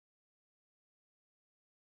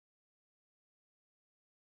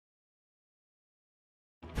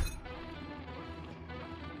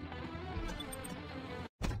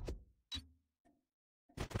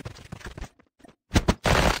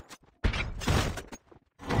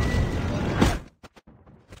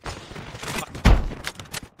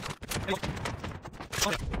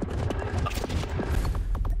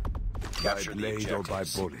By blade or by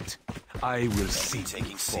bullet, I will see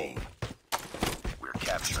taking fall. C. We're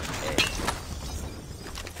capturing A.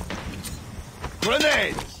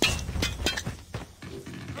 Grenade!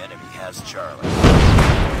 Enemy has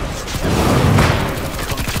Charlie.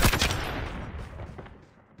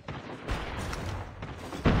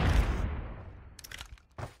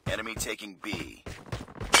 Enemy taking B.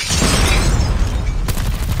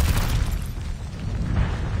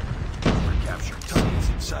 We're capturing Targets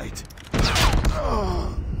in sight.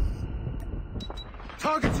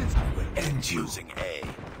 Targets in sight. I will end you. Losing A.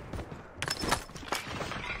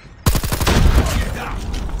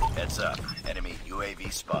 Heads up. Enemy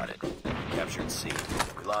UAV spotted. Captured C.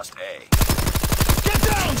 We lost A. Get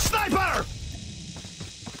down, sniper!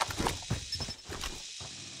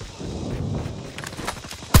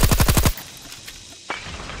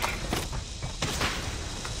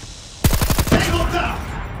 Tango down!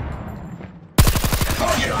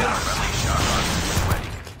 Target down! Friendly shot is ready.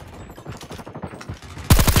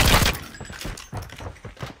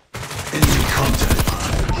 Enemy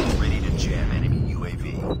contact. Ready to jam enemy UAV.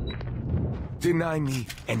 Deny me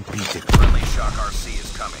and beat it. Friendly Shock RC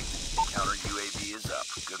is coming. Counter UAV is up.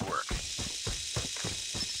 Good work.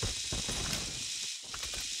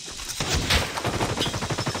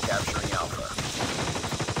 Capturing Alpha.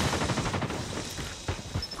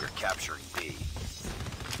 We're capturing B.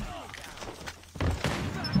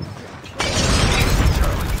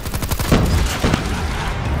 Charlie.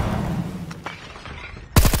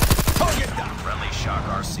 Target down! Friendly Shock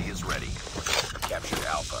RC is ready. Captured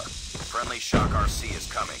Alpha. Friendly Shock RC is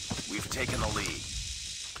coming. We've taken the lead.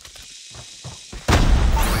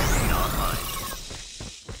 UAV online.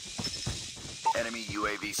 Enemy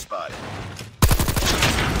UAV spotted.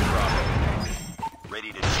 Bravo.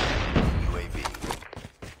 Ready to jam enemy UAV.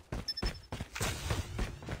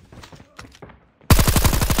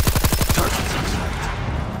 Targets in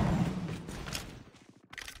sight.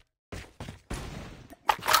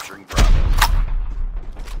 Capturing Bravo.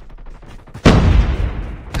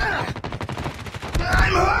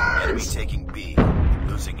 I'm hurt! Enemy taking B.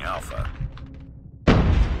 Losing Alpha.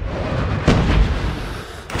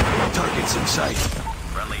 Targets in sight.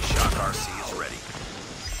 Friendly Shock RC is ready.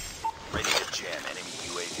 Ready to jam enemy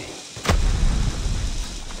UAV.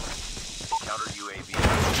 Counter UAV.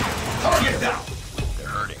 Target down! They're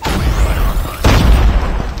hurting.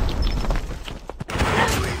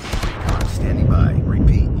 UAV recon standing by.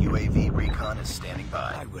 Repeat. UAV recon is standing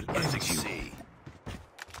by. I will Losing end you. C.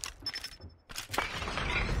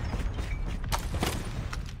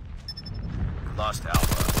 Lost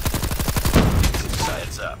Alpha.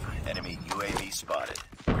 Heads up. Enemy UAV spotted.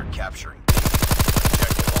 We're capturing B.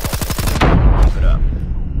 Objective almost. Keep it up.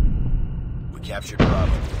 We captured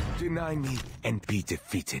Bravo. Deny me and be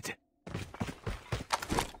defeated.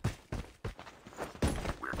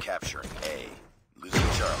 We're capturing A. Losing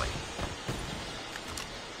Charlie.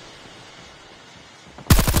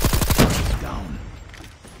 Down.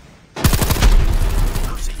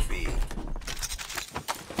 Losing B.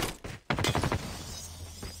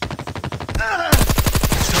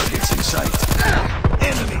 Targets in sight.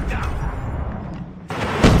 Enemy down.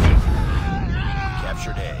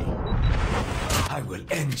 Captured A. I will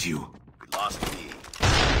end you. We lost B.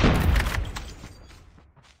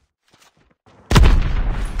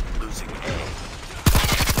 Losing A.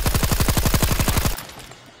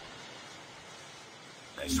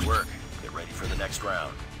 Nice work. Get ready for the next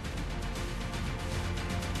round.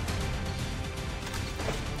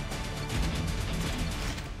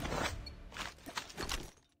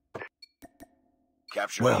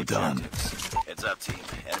 Capture Well the done. objectives. Heads up, team.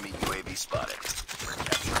 Enemy UAV spotted. We're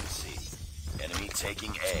capturing C. Enemy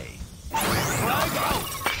taking A.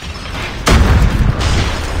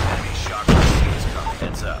 Enemy Shock RC is coming.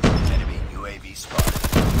 Heads up. Enemy UAV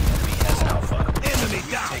spotted. Enemy has Alpha. Enemy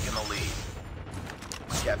We've down. taken the lead.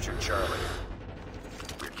 We captured Charlie.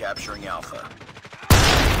 We're capturing Alpha.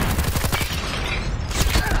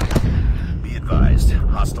 Be advised.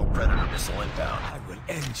 Hostile Predator missile inbound. I will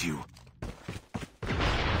end you.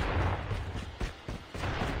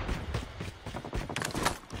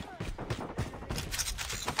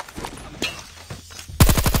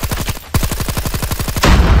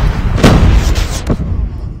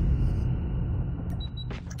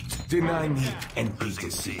 Deny me and be Losing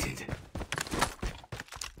C. defeated.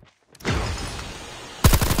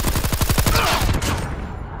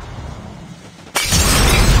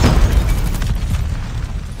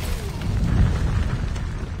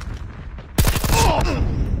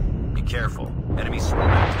 Be careful. Enemy swarm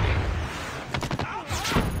activated.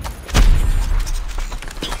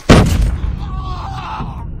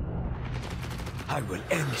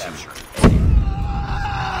 you. Capturing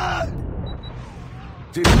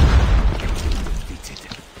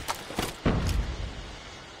Defeated.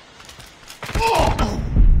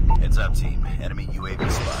 Heads up, team. Enemy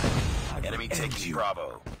UAV spotted. Enemy end taking you.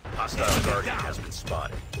 Bravo. Hostile Guardian has been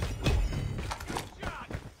spotted.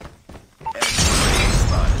 Enemy UAV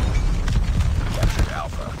spotted. Captured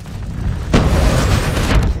Alpha.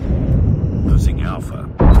 Losing Alpha.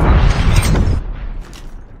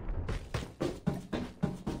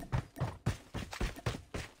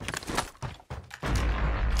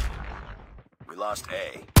 We lost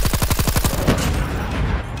A.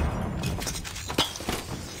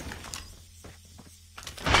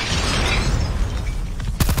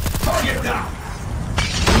 Target down.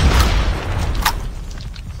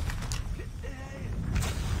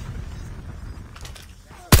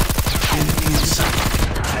 Enemy in sight.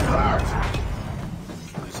 I'm hurt.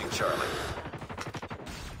 Losing Charlie.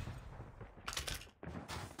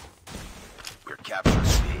 We're capturing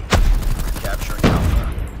C. We're capturing Alpha.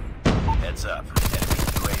 Heads up. Enemy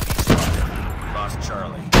UAV spotted. We lost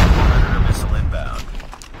Charlie. Predator missile inbound.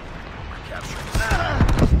 We're capturing C.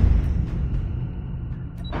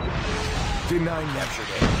 Deny me. Captured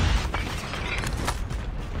A.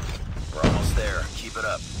 We're almost there. Keep it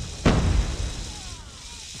up.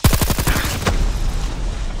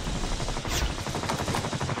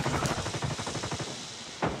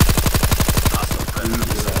 Hostile Predator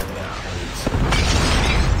missile inbound.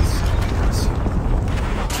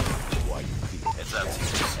 Heads up,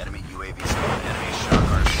 team. Enemy UAV spotted. Enemy shock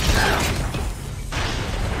RC.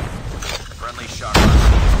 Friendly shock RC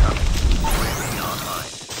is coming. UAV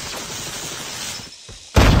online.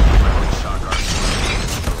 Friendly shock RC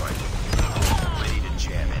destroyed. Ready to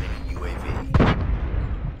jam enemy UAV.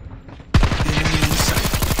 Enemy in sight.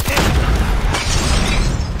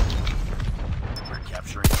 We're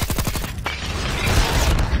capturing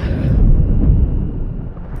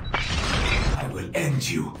I will end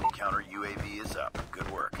you. counter UAV is up. Good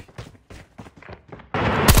work.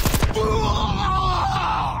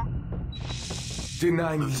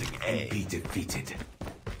 Deny me Losing A. and be defeated.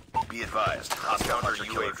 Be advised, hostile hunter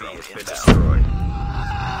UAV has been destroyed.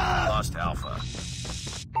 Lost Alpha.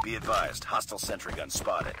 Be advised, hostile sentry gun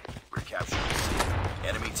spotted. We're capturing C.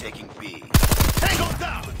 Enemy taking B. Tango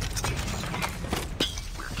down.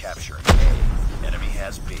 We're capturing A. Enemy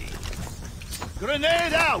has B.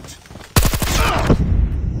 Grenade out.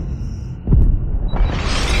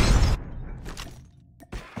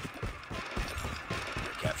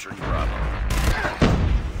 We're capturing Bravo.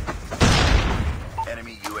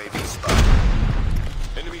 Enemy UAV spotted.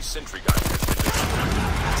 Enemy sentry gun has been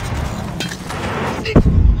destroyed.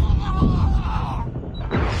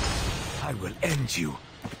 I will end you.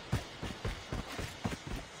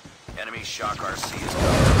 Enemy shock RC is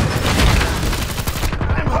coming.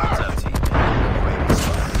 I'm Heads hurt. up, team. UAV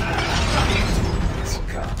spotted. It's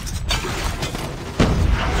come.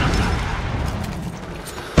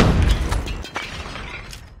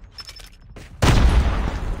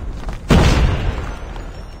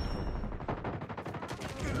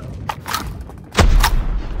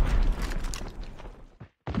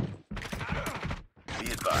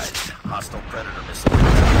 Be advised, hostile Predator missile. Keep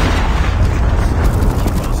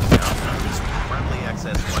closing Alpha. Friendly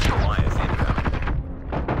XS-1 Goliath incoming.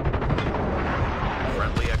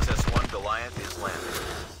 Friendly XS-1 Goliath is landing.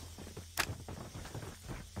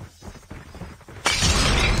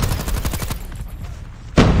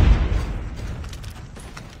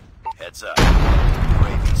 Heads up.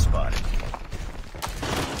 UAV spotted.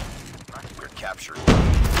 We're capturing.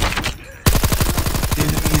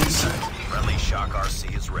 Enemy in sight. Friendly shock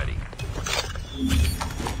RC is ready.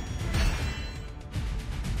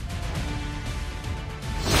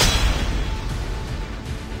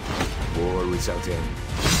 War without end.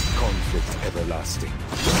 Conflict everlasting.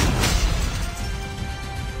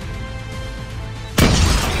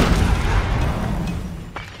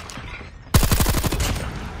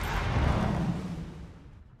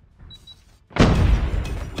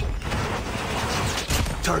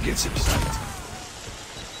 Targets in sight.